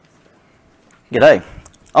G'day,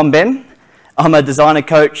 I'm Ben. I'm a designer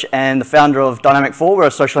coach and the founder of Dynamic 4. We're a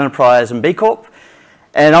social enterprise and B Corp.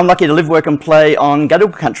 And I'm lucky to live, work and play on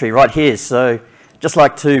Gadigal country right here. So just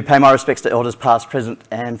like to pay my respects to elders past, present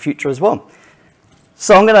and future as well.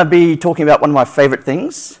 So I'm going to be talking about one of my favourite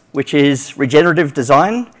things, which is regenerative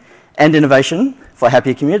design and innovation for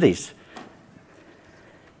happier communities.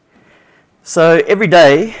 So every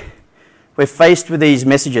day we're faced with these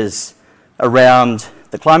messages around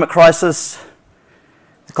the climate crisis,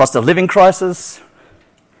 the cost of living crisis,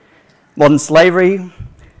 modern slavery,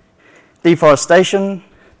 deforestation,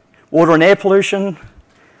 water and air pollution,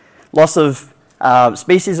 loss of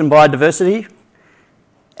species and biodiversity.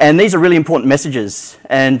 And these are really important messages,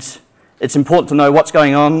 and it's important to know what's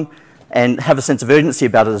going on and have a sense of urgency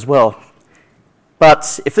about it as well.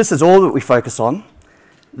 But if this is all that we focus on,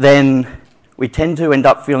 then we tend to end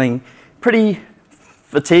up feeling pretty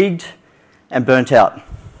fatigued and burnt out.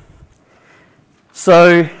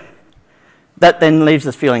 So that then leaves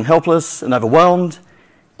us feeling helpless and overwhelmed,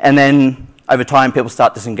 and then over time people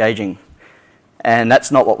start disengaging. And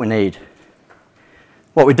that's not what we need.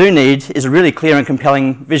 What we do need is a really clear and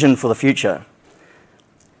compelling vision for the future.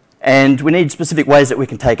 And we need specific ways that we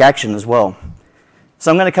can take action as well.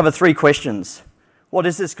 So I'm going to cover 3 questions. What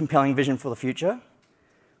is this compelling vision for the future?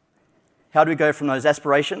 How do we go from those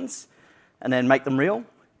aspirations and then make them real?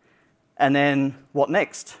 And then what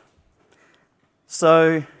next?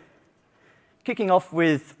 So, kicking off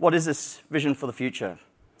with what is this vision for the future?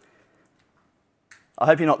 I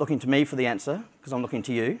hope you're not looking to me for the answer, because I'm looking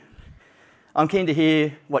to you. I'm keen to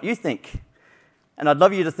hear what you think, and I'd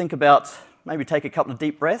love you to think about, maybe take a couple of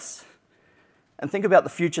deep breaths, and think about the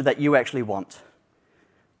future that you actually want.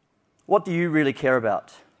 What do you really care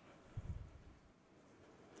about?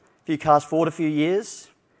 If you cast forward a few years,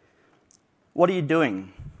 what are you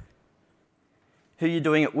doing? Who are you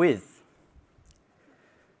doing it with?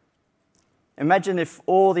 Imagine if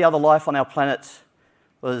all the other life on our planet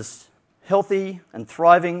was healthy and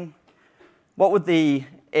thriving. What would the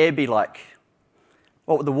air be like?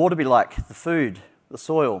 What would the water be like? The food, the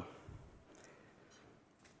soil?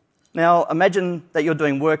 Now, imagine that you're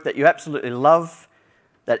doing work that you absolutely love,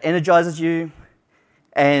 that energizes you,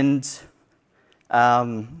 and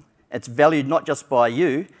it's valued not just by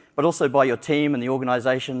you, but also by your team and the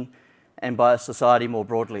organization and by society more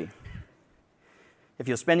broadly. If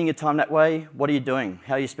you're spending your time that way, what are you doing?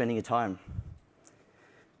 How are you spending your time?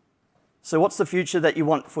 So what's the future that you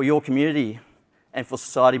want for your community and for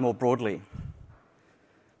society more broadly?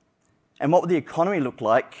 And what would the economy look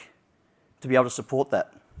like to be able to support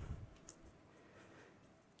that?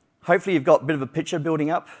 Hopefully you've got a bit of a picture building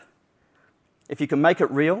up. If you can make it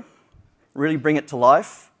real, really bring it to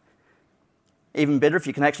life, even better if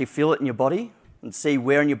you can actually feel it in your body and see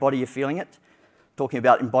where in your body you're feeling it, talking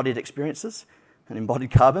about embodied experiences and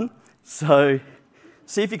embodied carbon. So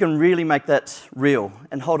see if you can really make that real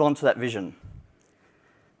and hold on to that vision.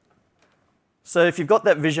 So if you've got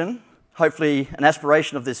that vision, hopefully an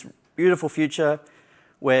aspiration of this beautiful future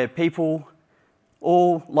where people,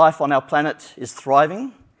 all life on our planet is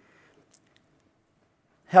thriving,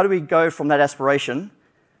 how do we go from that aspiration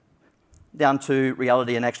down to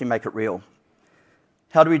reality and actually make it real?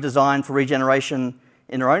 How do we design for regeneration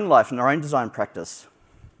in our own life, in our own design practice?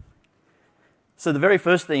 So the very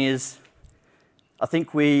first thing is, I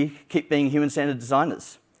think we keep being human-centered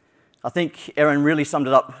designers. I think Erin really summed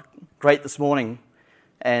it up great this morning,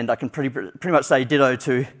 and I can pretty much say ditto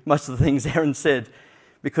to most of the things Erin said,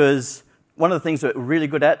 because one of the things that we're really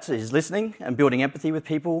good at is listening and building empathy with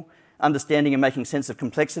people, understanding and making sense of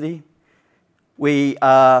complexity. We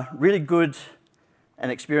are really good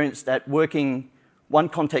and experienced at working one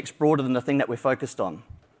context broader than the thing that we're focused on,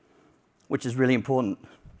 which is really important.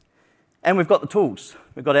 And we've got the tools.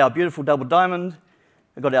 We've got our beautiful double diamond.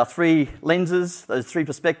 We've got our 3 lenses, those 3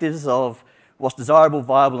 perspectives of what's desirable,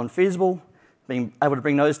 viable, and feasible, being able to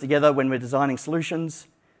bring those together when we're designing solutions.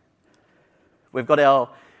 We've got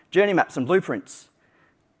our journey maps and blueprints.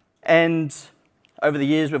 And over the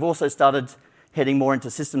years, we've also started heading more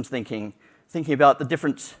into systems thinking about the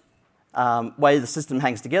different way the system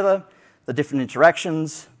hangs together, the different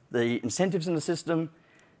interactions, the incentives in the system,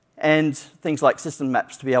 and things like system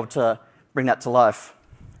maps to be able to bring that to life.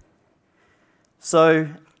 So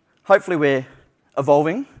hopefully we're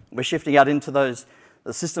evolving, we're shifting out into the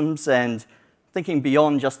systems and thinking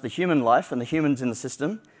beyond just the human life and the humans in the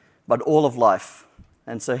system, but all of life.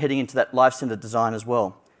 And so heading into that life-centered design as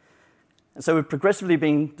well. And so we've progressively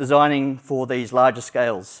been designing for these larger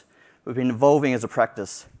scales. We've been evolving as a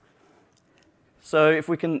practice. So if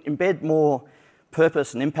we can embed more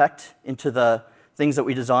purpose and impact into the things that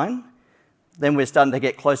we design, then we're starting to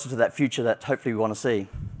get closer to that future that hopefully we want to see.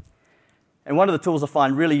 And one of the tools I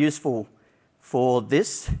find really useful for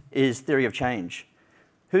this is theory of change.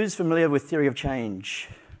 Who's familiar with theory of change?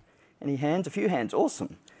 Any hands? A few hands.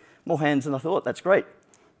 Awesome. More hands than I thought. That's great.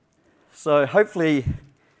 So hopefully,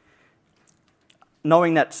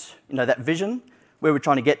 knowing that, that vision, where we're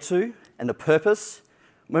trying to get to, and the purpose,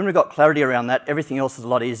 when we've got clarity around that, everything else is a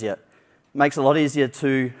lot easier. It makes it a lot easier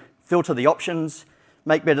to filter the options,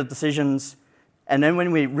 make better decisions, and then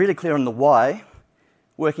when we're really clear on the why,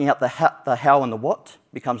 working out the how and the what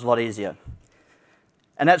becomes a lot easier.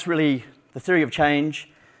 And that's really the theory of change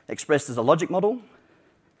expressed as a logic model.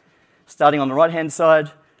 Starting on the right-hand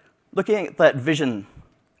side, looking at that vision,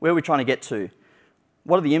 where we're trying to get to.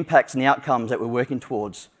 What are the impacts and the outcomes that we're working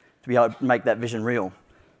towards to be able to make that vision real?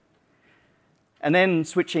 And then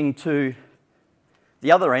switching to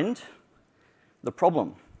the other end, the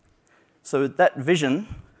problem. So that vision,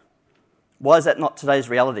 why is that not today's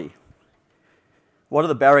reality? What are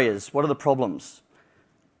the barriers? What are the problems?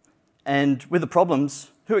 And with the problems,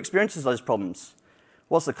 who experiences those problems?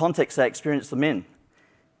 What's the context they experience them in?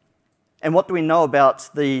 And what do we know about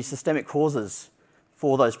the systemic causes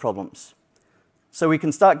for those problems? So we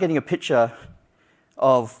can start getting a picture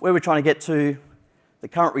of where we're trying to get to, the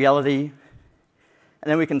current reality, and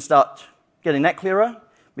then we can start getting that clearer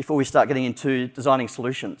before we start getting into designing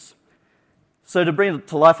solutions. So to bring it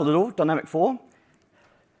to life a little, Dynamic 4,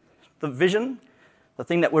 the vision, the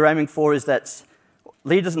thing that we're aiming for is that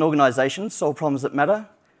leaders and organisations solve problems that matter,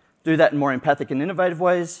 do that in more empathic and innovative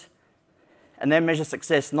ways, and then measure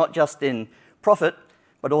success not just in profit,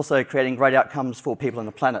 but also creating great outcomes for people on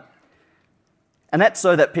the planet. And that's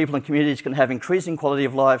so that people and communities can have increasing quality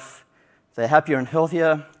of life, they're happier and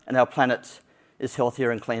healthier, and our planet is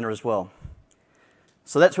healthier and cleaner as well.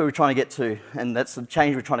 So that's where we're trying to get to, and that's the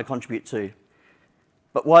change we're trying to contribute to.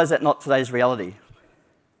 But why is that not today's reality?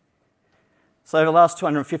 So over the last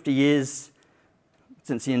 250 years,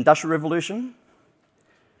 since the Industrial Revolution,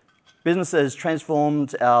 business has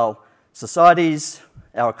transformed our societies,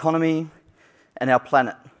 our economy, and our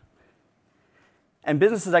planet. And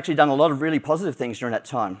business has actually done a lot of really positive things during that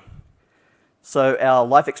time. So our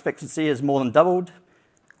life expectancy has more than doubled,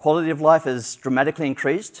 quality of life has dramatically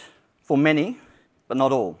increased for many, but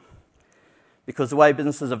not all. Because the way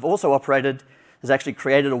businesses have also operated has actually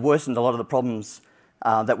created or worsened a lot of the problems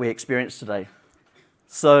that we experience today.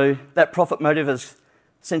 So that profit motive has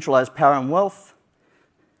centralised power and wealth,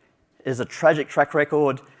 is a tragic track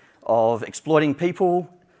record of exploiting people,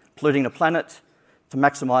 polluting the planet to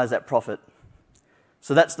maximise that profit.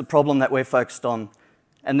 So that's the problem that we're focused on.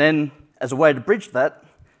 And then, as a way to bridge that,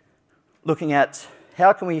 looking at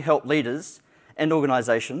how can we help leaders and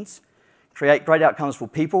organisations create great outcomes for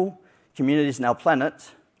people, communities and our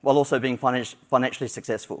planet, while also being financially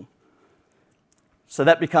successful. So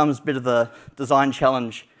that becomes a bit of the design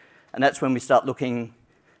challenge, and that's when we start looking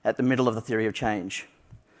at the middle of the theory of change.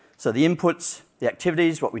 So the inputs, the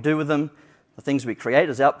activities, what we do with them, the things we create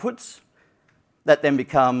as outputs, that then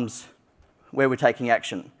becomes where we're taking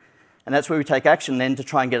action. And that's where we take action then to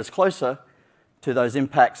try and get us closer to those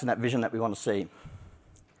impacts and that vision that we want to see.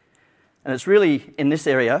 And it's really in this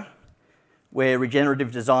area where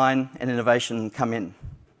regenerative design and innovation come in.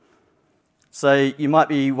 So you might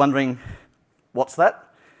be wondering, what's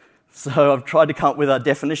that? So I've tried to come up with a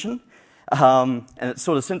definition, and it's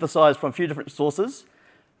sort of synthesised from a few different sources,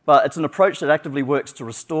 but it's an approach that actively works to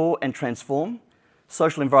restore and transform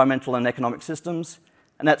social, environmental and economic systems,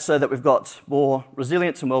 and that's so that we've got more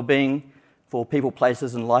resilience and well-being for people,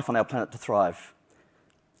 places and life on our planet to thrive.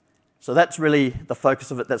 So that's really the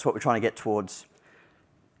focus of it, that's what we're trying to get towards.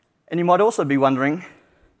 And you might also be wondering,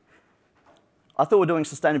 I thought we were doing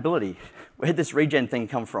sustainability. Where did this regen thing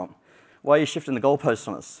come from? Why are you shifting the goalposts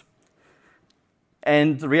on us?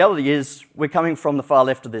 And the reality is, we're coming from the far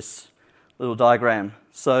left of this little diagram.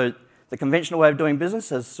 So the conventional way of doing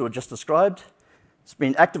business, as sort of just described, it's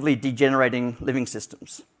been actively degenerating living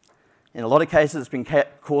systems. In a lot of cases, it's been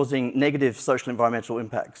causing negative social and environmental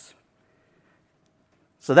impacts.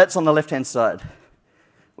 So that's on the left-hand side.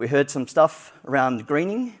 We heard some stuff around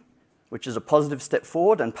greening, which is a positive step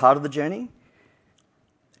forward and part of the journey,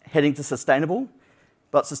 heading to sustainable.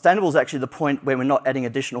 But sustainable is actually the point where we're not adding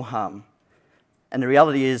additional harm. And the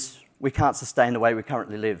reality is, we can't sustain the way we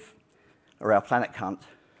currently live, or our planet can't.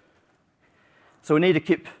 So we need to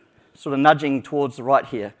keep sort of nudging towards the right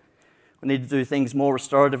here. We need to do things more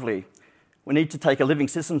restoratively. We need to take a living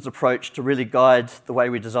systems approach to really guide the way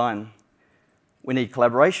we design. We need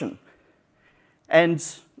collaboration. And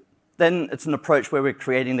then it's an approach where we're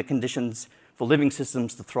creating the conditions for living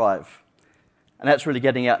systems to thrive. And that's really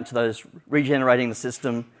getting out into those regenerating the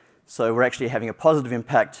system, So we're actually having a positive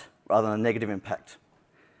impact rather than a negative impact.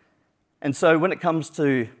 And so when it comes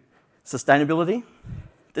to sustainability,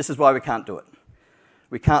 this is why we can't do it.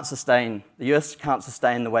 We can't sustain, the Earth can't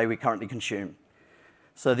sustain the way we currently consume.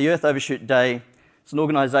 So the Earth Overshoot Day is an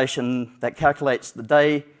organisation that calculates the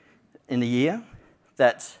day in the year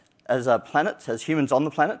that as a planet, as humans on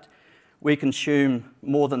the planet, we consume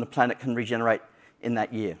more than the planet can regenerate in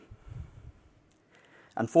that year.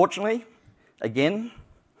 Unfortunately, again,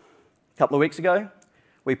 a couple of weeks ago,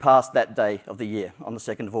 we passed that day of the year on the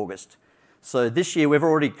 2nd of August. So this year we've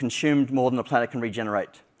already consumed more than the planet can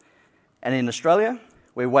regenerate. And in Australia,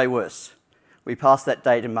 we're way worse. We passed that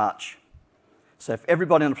date in March. So if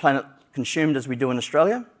everybody on the planet consumed as we do in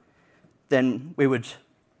Australia, then we would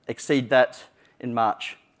exceed that in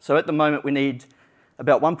March. So at the moment we need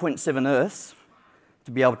about 1.7 Earths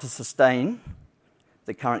to be able to sustain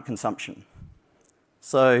the current consumption.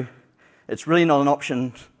 So it's really not an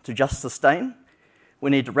option to just sustain. We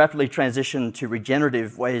need to rapidly transition to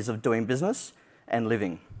regenerative ways of doing business and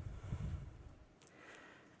living.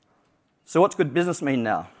 So what's good business mean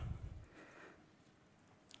now?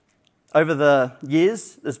 Over the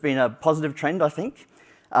years, there's been a positive trend, I think,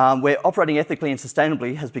 where operating ethically and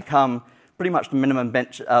sustainably has become pretty much the minimum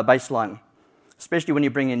baseline, especially when you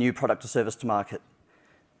bring a new product or service to market.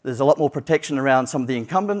 There's a lot more protection around some of the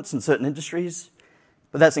incumbents in certain industries,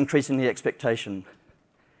 but that's increasing the expectation.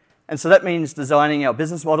 And so that means designing our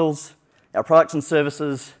business models, our products and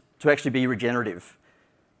services to actually be regenerative.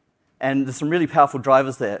 And there's some really powerful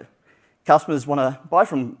drivers there. Customers want to buy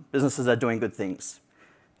from businesses that are doing good things.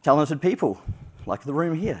 Talented people, like the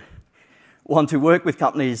room here, want to work with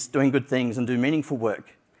companies doing good things and do meaningful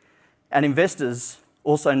work. And investors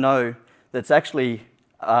also know that it's actually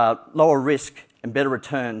lower risk and better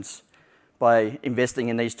returns by investing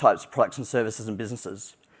in these types of products and services and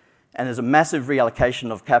businesses. And there's a massive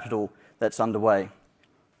reallocation of capital that's underway.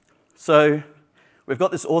 So we've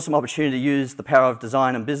got this awesome opportunity to use the power of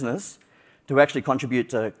design and business to actually contribute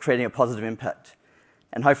to creating a positive impact.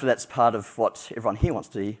 And hopefully that's part of what everyone here wants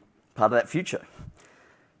to be, part of that future.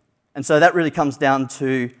 And so that really comes down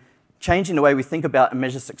to changing the way we think about and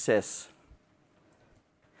measure success.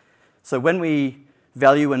 So when we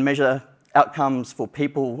value and measure outcomes for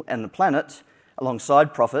people and the planet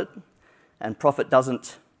alongside profit, and profit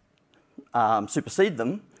doesn't supersede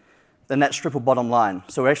them, then that's triple bottom line.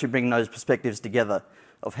 So we're actually bringing those perspectives together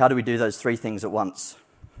of how do we do those three things at once.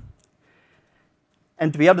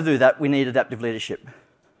 And to be able to do that, we need adaptive leadership.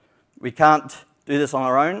 We can't do this on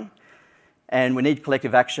our own, and we need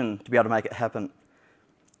collective action to be able to make it happen.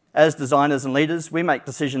 As designers and leaders, we make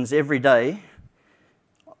decisions every day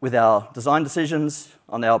with our design decisions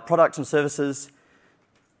on our products and services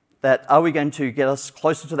that are we going to get us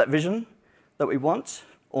closer to that vision that we want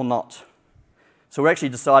or not? So we're actually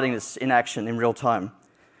deciding this in action in real time.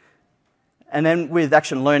 And then with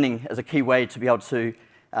action learning as a key way to be able to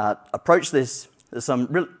approach this, there's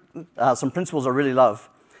some principles I really love.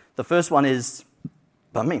 The first one is,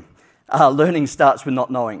 learning starts with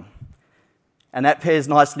not knowing. And that pairs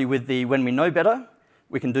nicely with the when we know better,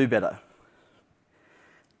 we can do better.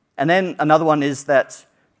 And then another one is that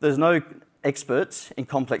there's no experts in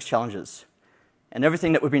complex challenges. And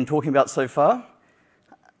everything that we've been talking about so far,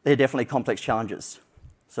 they're definitely complex challenges.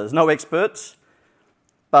 So there's no experts,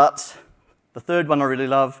 but the third one I really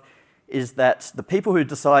love is that the people who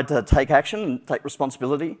decide to take action and take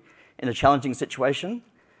responsibility in a challenging situation,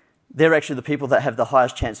 they're actually the people that have the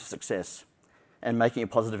highest chance of success and making a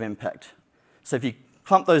positive impact. So if you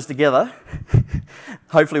clump those together,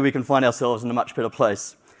 hopefully we can find ourselves in a much better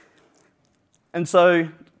place. And so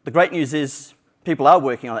the great news is people are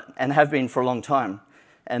working on it and have been for a long time,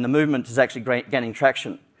 and the movement is actually gaining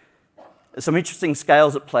traction. There's some interesting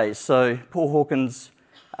scales at play. So Paul Hawkins'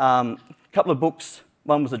 couple of books,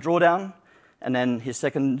 one was A Drawdown, and then his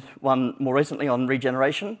second one more recently on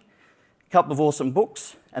regeneration. A couple of awesome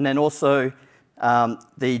books, and then also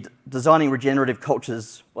the Designing Regenerative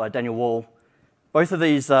Cultures by Daniel Wall. Both of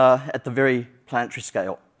these are at the very planetary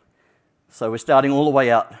scale. So we're starting all the way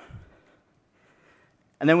out.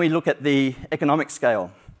 And then we look at the economic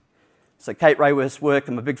scale. So Kate Raworth's work,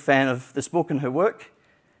 I'm a big fan of this book and her work,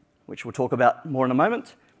 which we'll talk about more in a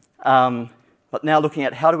moment. But now looking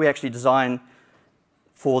at how do we actually design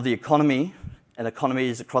for the economy and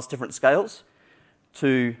economies across different scales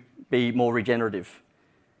to be more regenerative.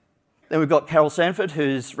 Then we've got Carol Sanford,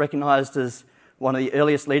 who's recognised as one of the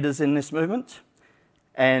earliest leaders in this movement,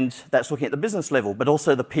 and that's looking at the business level, but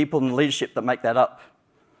also the people and leadership that make that up.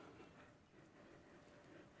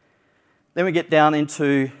 Then we get down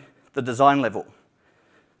into the design level.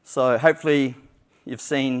 So hopefully you've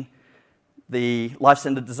seen the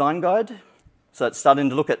Life-Centered Design Guide. So it's starting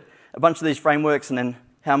to look at a bunch of these frameworks and then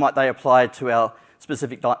how might they apply to our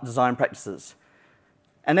specific design practices.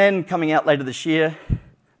 And then coming out later this year,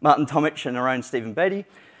 Martin Tomich and our own Stephen Beatty,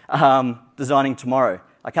 Designing Tomorrow.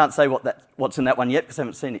 I can't say what's in that one yet because I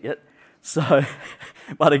haven't seen it yet. So,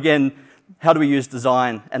 but again, how do we use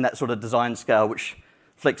design and that sort of design scale which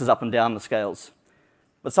flexes up and down the scales?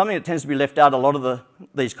 But something that tends to be left out a lot of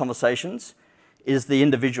these conversations is the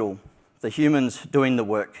individual, the humans doing the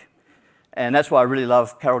work. And that's why I really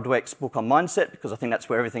love Carol Dweck's book on mindset, because I think that's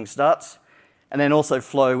where everything starts. And then also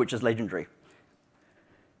flow, which is legendary.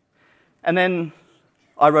 And then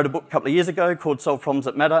I wrote a book a couple of years ago called Solve Problems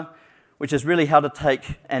That Matter, which is really how to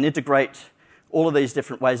take and integrate all of these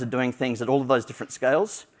different ways of doing things at all of those different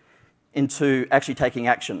scales into actually taking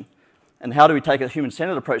action. And how do we take a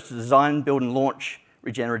human-centered approach to design, build, and launch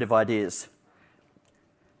regenerative ideas?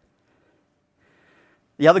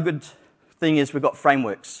 The other good thing is we've got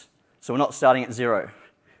frameworks. So we're not starting at zero.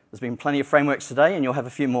 There's been plenty of frameworks today, and you'll have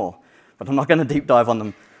a few more. But I'm not going to deep dive on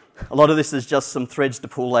them. A lot of this is just some threads to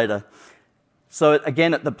pull later. So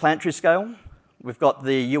again, at the planetary scale, we've got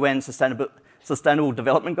the UN Sustainable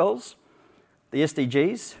Development Goals, the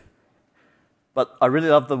SDGs. But I really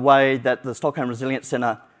love the way that the Stockholm Resilience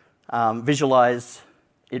Centre visualised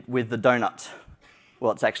it with the donut.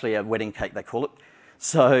 Well, it's actually a wedding cake, they call it.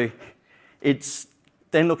 So it's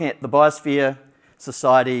then looking at the biosphere,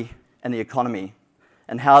 society, and the economy,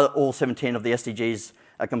 and how all 17 of the SDGs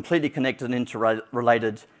are completely connected and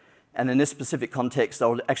interrelated. And in this specific context, they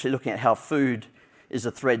were actually looking at how food is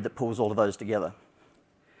a thread that pulls all of those together.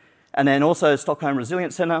 And then also Stockholm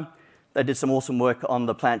Resilience Centre, they did some awesome work on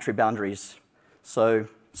the planetary boundaries. So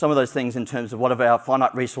some of those things in terms of what are our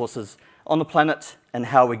finite resources on the planet and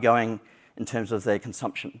how we're going in terms of their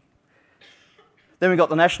consumption. Then we've got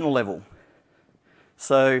the national level.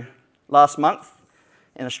 So last month,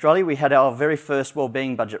 in Australia, we had our very first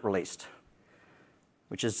wellbeing budget released,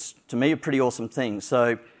 which is, to me, a pretty awesome thing.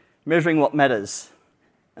 So measuring what matters.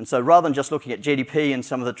 And so rather than just looking at GDP and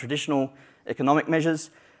some of the traditional economic measures,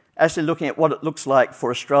 actually looking at what it looks like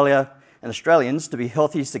for Australia and Australians to be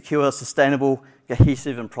healthy, secure, sustainable,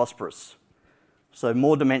 cohesive, and prosperous. So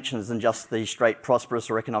more dimensions than just the straight prosperous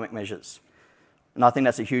or economic measures. And I think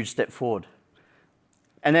that's a huge step forward.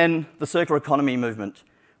 And then the circular economy movement,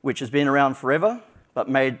 which has been around forever, but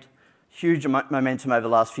made huge momentum over the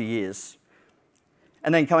last few years.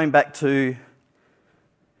 And then coming back to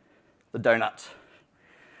the donut.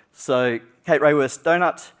 So Kate Raworth's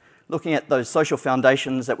donut, looking at those social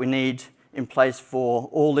foundations that we need in place for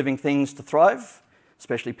all living things to thrive,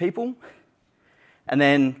 especially people. And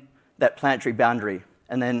then that planetary boundary.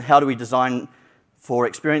 And then how do we design for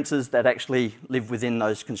experiences that actually live within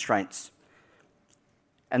those constraints?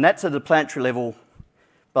 And that's at the planetary level,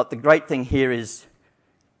 but the great thing here is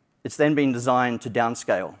it's then been designed to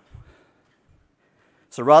downscale.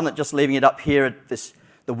 So rather than just leaving it up here at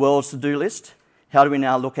the world's to-do list, how do we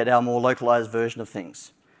now look at our more localised version of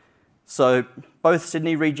things? So both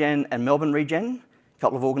Sydney Regen and Melbourne Regen, a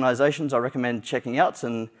couple of organisations I recommend checking out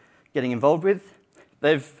and getting involved with,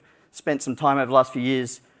 they've spent some time over the last few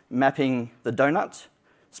years mapping the donut,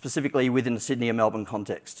 specifically within the Sydney and Melbourne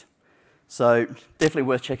context. So definitely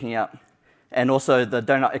worth checking out. And also the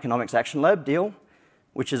Donut Economics Action Lab deal,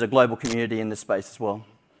 which is a global community in this space as well.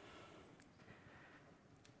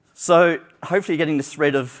 So hopefully you're getting this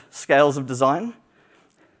thread of scales of design.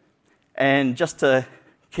 And just to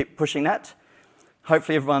keep pushing that,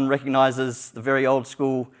 hopefully everyone recognises the very old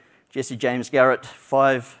school Jesse James Garrett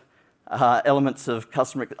 5 elements of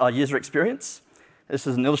user experience. This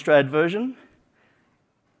is an illustrated version,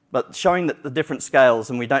 but showing that the different scales,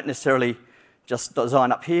 and we don't necessarily just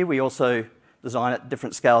design up here, we also design at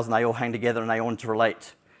different scales and they all hang together and they all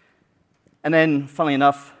interrelate. And then, funnily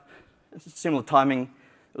enough, similar timing,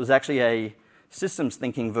 it was actually a systems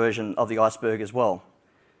thinking version of the iceberg as well.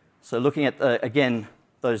 So looking at, again,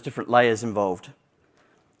 those different layers involved.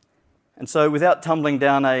 And so without tumbling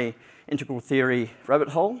down a integral theory rabbit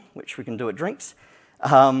hole, which we can do at drinks,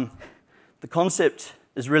 the concept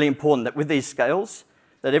is really important that with these scales,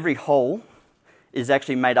 that every whole is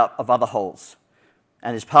actually made up of other wholes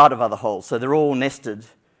and is part of other wholes. So they're all nested.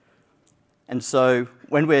 And so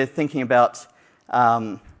when we're thinking about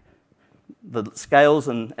the scales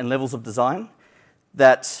and levels of design,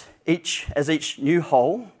 that as each new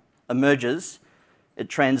whole emerges, it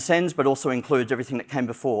transcends but also includes everything that came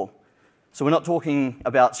before. So we're not talking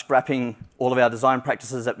about scrapping all of our design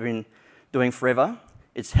practices that we've been doing forever.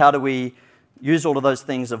 It's how do we use all of those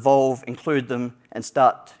things, evolve, include them, and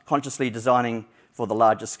start consciously designing for the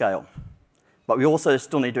larger scale. But we also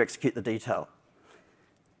still need to execute the detail.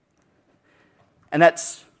 And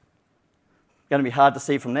that's going to be hard to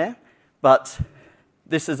see from there, but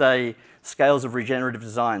this is a scales of regenerative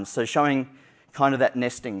design, so showing kind of that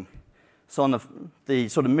nesting. So on the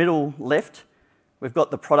sort of middle left, we've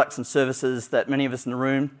got the products and services that many of us in the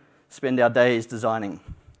room spend our days designing,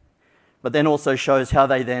 but then also shows how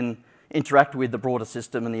they then interact with the broader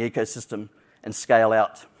system and the ecosystem and scale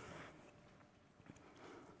out.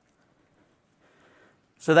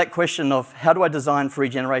 So that question of how do I design for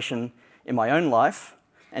regeneration in my own life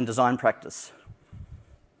and design practice?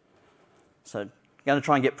 So I'm going to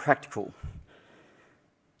try and get practical.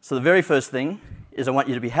 So the very first thing is I want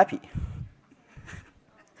you to be happy.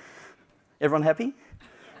 Everyone happy?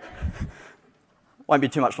 Won't be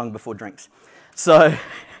too much longer before drinks. So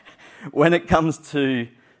when it comes to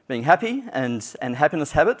being happy and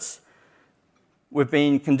happiness habits, we've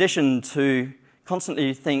been conditioned to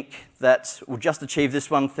constantly think that we'll just achieve this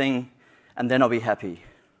one thing and then I'll be happy.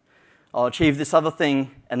 I'll achieve this other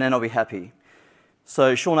thing and then I'll be happy.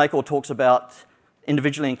 So Sean Akel talks about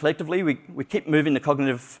individually and collectively, we keep moving the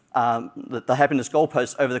cognitive, the happiness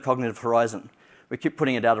goalpost over the cognitive horizon. We keep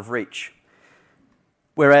putting it out of reach.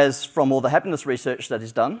 Whereas from all the happiness research that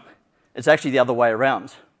is done, it's actually the other way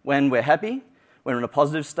around. When we're happy, when we're in a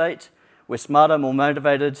positive state, we're smarter, more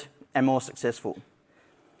motivated, and more successful.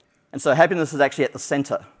 And so happiness is actually at the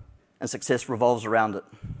center, and success revolves around it.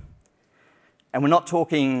 And we're not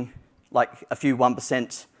talking like a few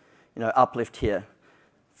 1%, uplift here.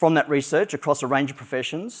 From that research across a range of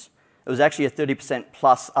professions, it was actually a 30%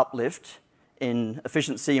 plus uplift in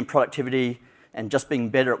efficiency and productivity and just being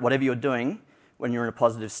better at whatever you're doing when you're in a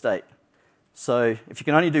positive state. So if you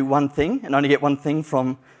can only do one thing and only get one thing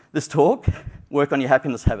from this talk, work on your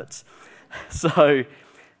happiness habits. So,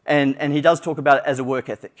 and he does talk about it as a work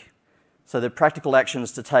ethic. So the practical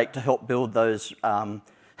actions to take to help build those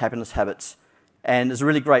happiness habits. And there's a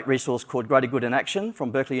really great resource called Greater Good in Action from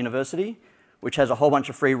Berkeley University, which has a whole bunch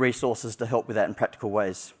of free resources to help with that in practical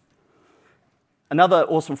ways. Another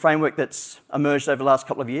awesome framework that's emerged over the last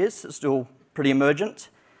couple of years, it's still pretty emergent,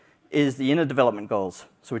 is the inner development goals.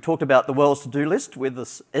 So we talked about the world's to-do list with the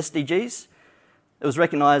SDGs. It was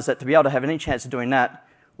recognised that to be able to have any chance of doing that,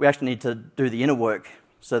 we actually need to do the inner work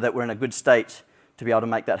so that we're in a good state to be able to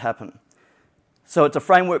make that happen. So it's a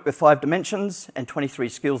framework with 5 dimensions and 23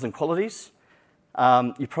 skills and qualities.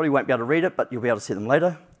 You probably won't be able to read it, but you'll be able to see them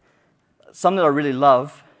later. Some that I really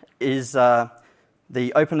love is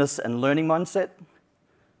the openness and learning mindset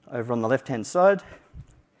over on the left-hand side.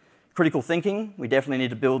 Critical thinking, we definitely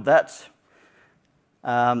need to build that.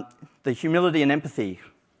 The humility and empathy.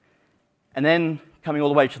 And then coming all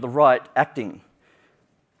the way to the right, acting.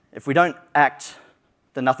 If we don't act,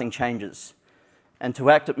 then nothing changes. And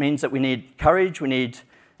to act, it means that we need courage, we need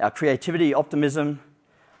our creativity, optimism,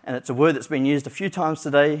 and it's a word that's been used a few times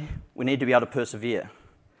today. We need to be able to persevere.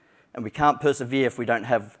 And we can't persevere if we don't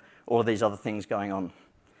have all of these other things going on.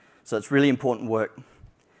 So it's really important work.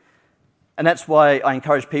 And that's why I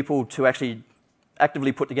encourage people to actually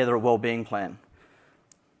actively put together a wellbeing plan.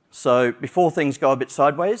 So before things go a bit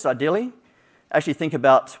sideways, ideally, actually think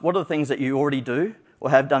about what are the things that you already do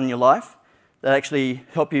or have done in your life that actually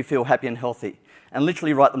help you feel happy and healthy. And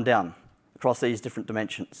literally write them down across these different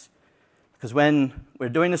dimensions. Because when we're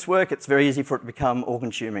doing this work, it's very easy for it to become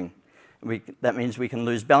all-consuming. That means we can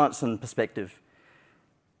lose balance and perspective.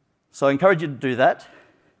 So I encourage you to do that,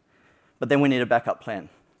 but then we need a backup plan,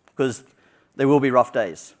 because there will be rough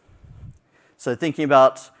days. So thinking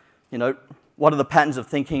about, what are the patterns of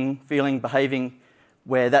thinking, feeling, behaving,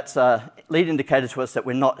 where that's a lead indicator to us that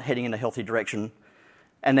we're not heading in a healthy direction.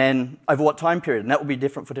 And then over what time period, and that will be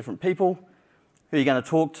different for different people. Who you're going to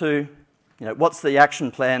talk to, what's the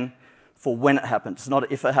action plan for when it happens. It's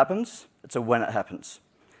not if it happens, it's a when it happens.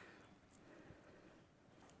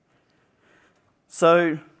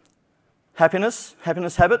 So happiness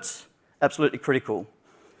habits, absolutely critical.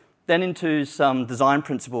 Then into some design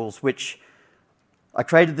principles, which I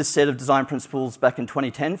created this set of design principles back in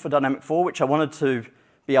 2010 for Dynamic 4, which I wanted to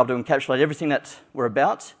be able to encapsulate everything that we're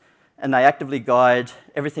about, and they actively guide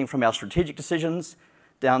everything from our strategic decisions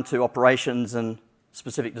down to operations and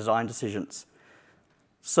specific design decisions.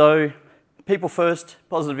 So, people first,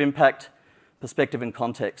 positive impact, perspective and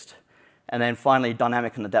context, and then finally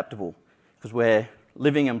dynamic and adaptable, because we're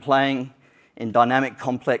living and playing in dynamic,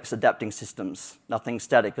 complex, adapting systems, nothing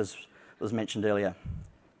static, as was mentioned earlier.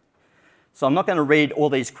 So I'm not going to read all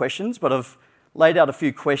these questions, but I've laid out a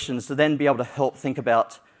few questions to then be able to help think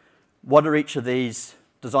about what are each of these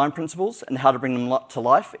design principles and how to bring them to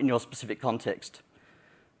life in your specific context.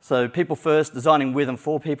 So people first, designing with and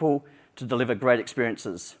for people to deliver great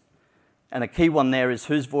experiences. And a key one there is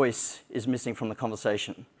whose voice is missing from the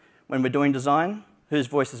conversation. when we're doing design, whose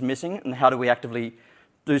voice is missing, and how do we actively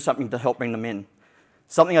do something to help bring them in.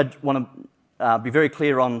 Something I want to be very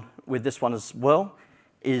clear on with this one as well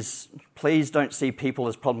is please don't see people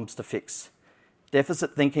as problems to fix.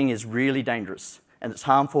 Deficit thinking is really dangerous, and it's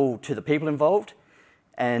harmful to the people involved,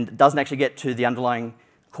 and it doesn't actually get to the underlying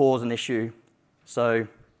cause and issue. So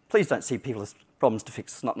please don't see people as problems to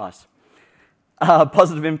fix. It's not nice.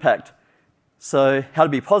 Positive impact. So how to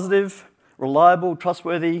be positive, reliable,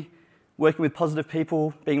 trustworthy, working with positive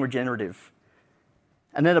people, being regenerative.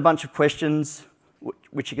 And then a bunch of questions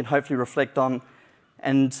which you can hopefully reflect on,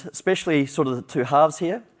 and especially sort of the two halves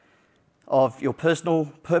here of your personal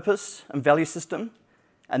purpose and value system,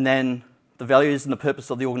 and then the values and the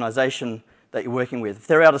purpose of the organisation that you're working with. If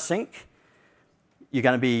they're out of sync, you're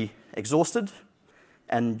going to be exhausted,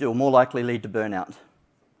 and you'll more likely lead to burnout.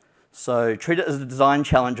 So treat it as a design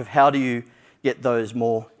challenge of how do you get those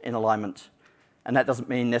more in alignment. And that doesn't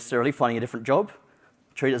mean necessarily finding a different job.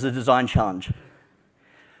 Treat it as a design challenge.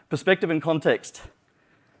 Perspective and context.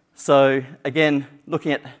 So again,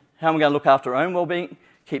 looking at how we're going to look after our own well-being,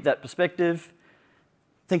 keep that perspective,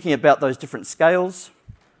 thinking about those different scales.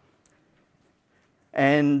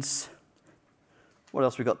 And what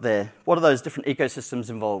else we got there? What are those different ecosystems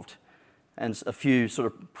involved? And a few sort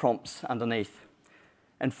of prompts underneath.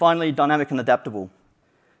 And finally, dynamic and adaptable.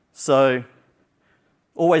 So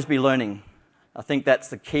always be learning. I think that's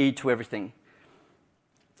the key to everything.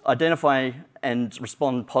 Identify and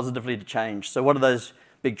respond positively to change. So what are those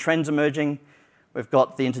big trends emerging? We've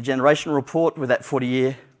got the intergenerational report with that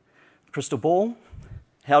 40-year crystal ball.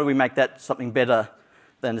 How do we make that something better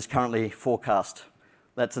than is currently forecast?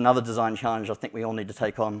 That's another design challenge I think we all need to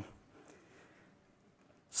take on.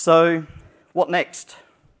 So what next?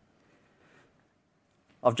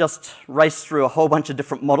 I've just raced through a whole bunch of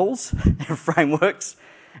different models and frameworks,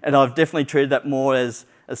 and I've definitely treated that more as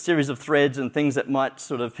a series of threads and things that might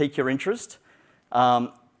sort of pique your interest.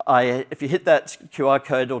 If you hit that QR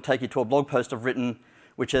code, it'll take you to a blog post I've written,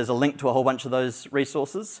 which has a link to a whole bunch of those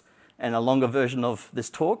resources and a longer version of this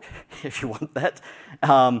talk, if you want that.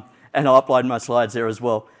 And I'll upload my slides there as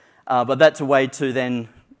well. But that's a way to then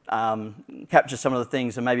capture some of the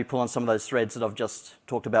things and maybe pull on some of those threads that I've just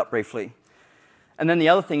talked about briefly. And then the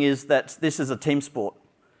other thing is that this is a team sport.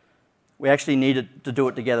 We actually need to do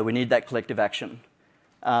it together. We need that collective action.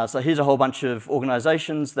 So here's a whole bunch of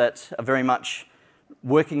organisations that are very much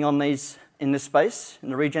working on these in this space, in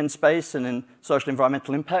the regen space and in social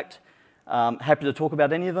environmental impact. Happy to talk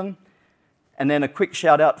about any of them. And then a quick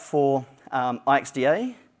shout out for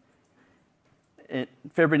IXDA. In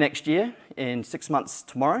February next year, in 6 months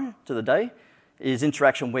tomorrow to the day, is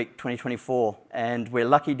Interaction Week 2024, and we're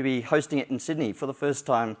lucky to be hosting it in Sydney for the first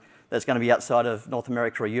time that's going to be outside of North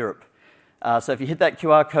America or Europe. So if you hit that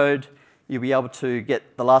QR code, you'll be able to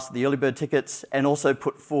get the last of the early bird tickets and also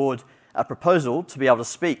put forward a proposal to be able to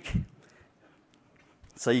speak.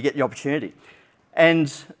 So you get the opportunity.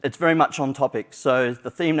 And it's very much on topic. So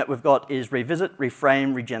the theme that we've got is revisit,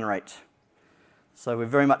 reframe, regenerate. So we're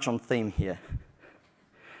very much on theme here.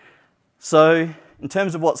 So in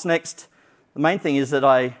terms of what's next, the main thing is that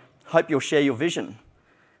I hope you'll share your vision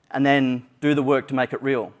and then do the work to make it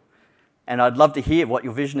real. And I'd love to hear what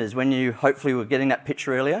your vision is. When you hopefully were getting that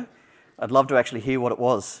picture earlier, I'd love to actually hear what it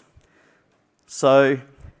was. So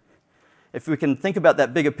if we can think about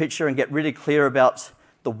that bigger picture and get really clear about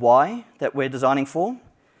the why that we're designing for,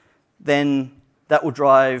 then that will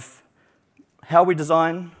drive how we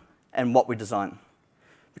design and what we design.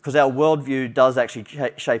 Because our worldview does actually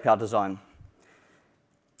shape our design.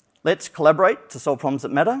 Let's collaborate to solve problems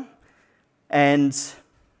that matter. And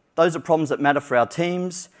those are problems that matter for our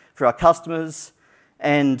teams, for our customers,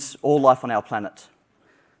 and all life on our planet.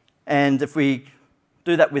 And if we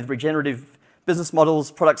do that with regenerative business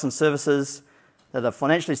models, products and services that are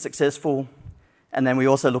financially successful, and then we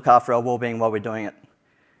also look after our well-being while we're doing it.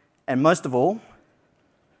 And most of all,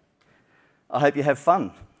 I hope you have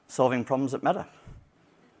fun solving problems that matter.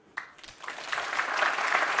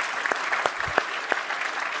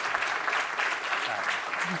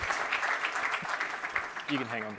 You can hang on.